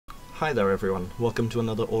Hi there everyone, welcome to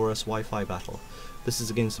another ORAS Wi-Fi battle. This is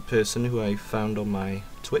against a person who I found on my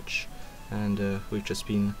Twitch, and we've just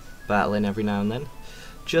been battling every now and then.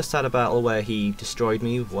 Just had a battle where he destroyed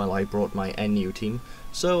me while I brought my NU team,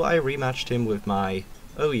 so I rematched him with my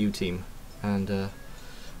OU team, and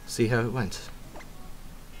see how it went.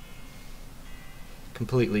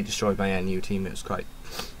 Completely destroyed my NU team. It was quite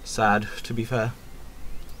sad, to be fair.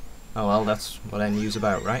 Oh well, that's what NU's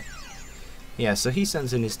about, right? Yeah, so he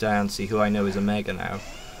sends in his Diancie, who I know is a Mega now.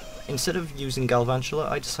 Instead of using Galvantula,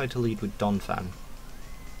 I decide to lead with Donphan.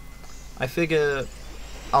 I figure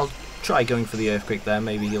I'll try going for the Earthquake there,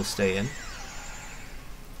 maybe he'll stay in.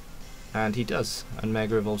 And he does, and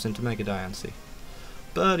Mega evolves into Mega Diancie.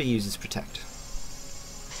 But he uses Protect.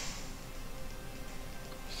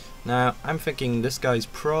 Now, I'm thinking this guy's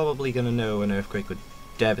probably going to know an Earthquake would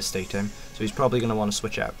devastate him, so he's probably going to want to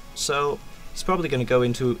switch out. So he's probably going to go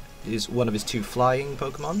into one of his two flying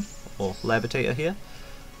Pokemon, or Levitator here,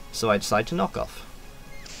 so I decide to knock off.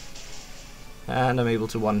 And I'm able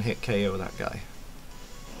to one-hit KO that guy.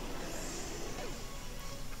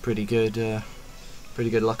 Pretty good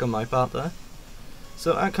luck on my part there.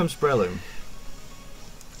 So out comes Breloom.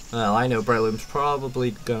 Well, I know Breloom's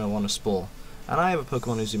probably going to want to Spore, and I have a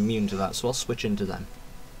Pokemon who's immune to that, so I'll switch into them.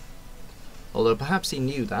 Although perhaps he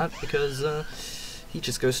knew that, because he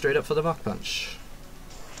just goes straight up for the Mach Punch.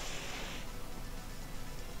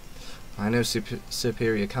 I know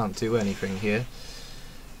Superior can't do anything here,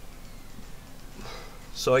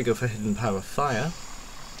 so I go for Hidden Power Fire,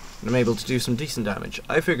 and I'm able to do some decent damage.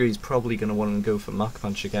 I figure he's probably going to want to go for Mach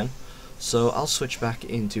Punch again, so I'll switch back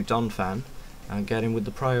into Donphan and get him with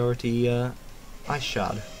the priority Ice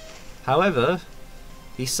Shard. However,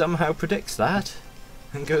 he somehow predicts that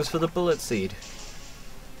and goes for the Bullet Seed.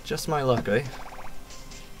 Just my luck, eh?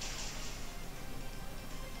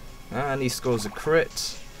 And he scores a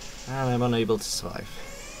crit, and I'm unable to survive.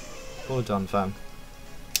 Poor Donphan.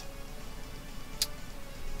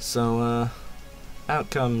 So, out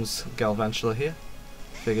comes Galvantula here.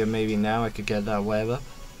 Figure maybe now I could get that web up.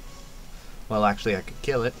 Well, actually I could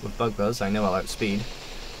kill it with Bug Buzz. I know I'll outspeed.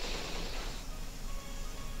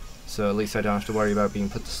 So at least I don't have to worry about being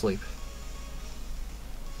put to sleep.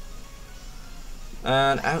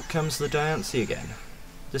 And out comes the Diancie again.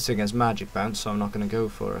 This thing has Magic Bounce, so I'm not going to go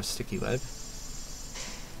for a Sticky Web.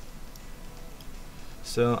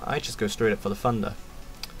 So I just go straight up for the Thunder.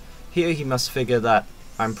 Here he must figure that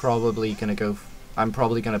I'm probably going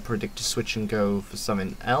to predict to switch and go for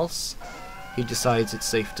something else. He decides it's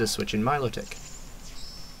safe to switch in Milotic.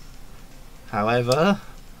 However,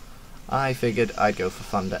 I figured I'd go for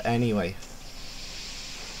Thunder anyway.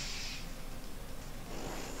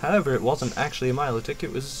 However, it wasn't actually a Milotic,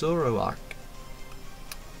 it was Zoroark.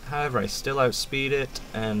 However, I still outspeed it,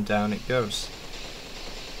 and down it goes.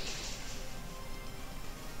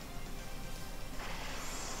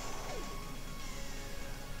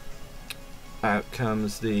 Out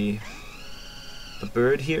comes the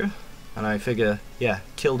bird here, and I figure, yeah,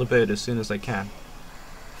 kill the bird as soon as I can.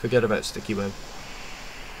 Forget about Sticky Web.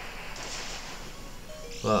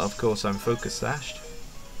 Well, of course I'm Focus Sashed,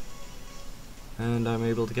 and I'm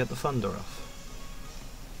able to get the Thunder off.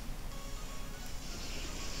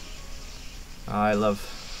 I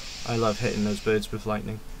love hitting those birds with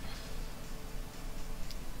lightning.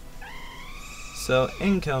 So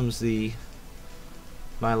in comes the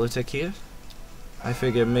Milotic here. I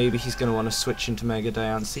figure maybe he's going to want to switch into Mega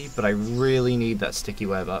Diancie, but I really need that Sticky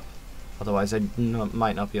Web up. Otherwise I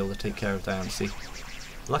might not be able to take care of Diancie.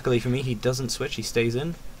 Luckily for me, he doesn't switch, he stays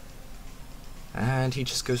in. And he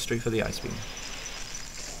just goes straight for the Ice Beam.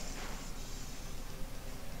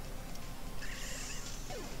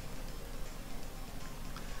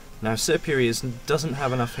 Now Superior doesn't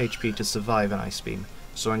have enough HP to survive an Ice Beam,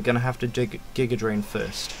 so I'm going to have to Giga Drain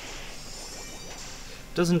first.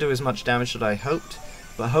 Doesn't do as much damage as I hoped,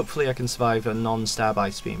 but hopefully I can survive a non-stab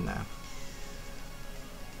Ice Beam now.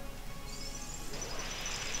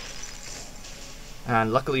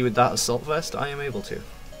 And luckily with that Assault Vest, I am able to.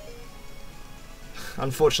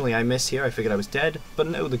 Unfortunately I miss here, I figured I was dead, but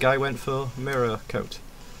no, the guy went for Mirror Coat.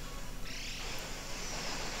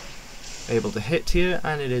 Able to hit here,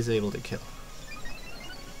 and it is able to kill.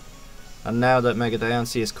 And now that Mega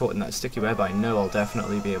Diancie is caught in that Sticky Web, I know I'll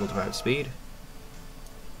definitely be able to outspeed.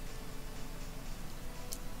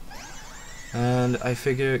 And I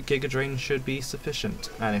figure Giga Drain should be sufficient,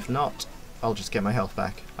 and if not, I'll just get my health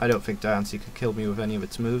back. I don't think Diancie could kill me with any of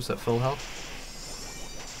its moves at full health.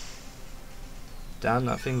 Down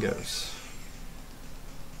that thing goes.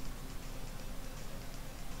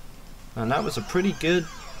 And that was a pretty good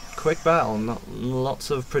quick battle, not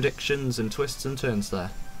lots of predictions and twists and turns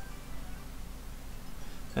there.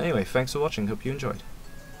 Anyway, thanks for watching, hope you enjoyed.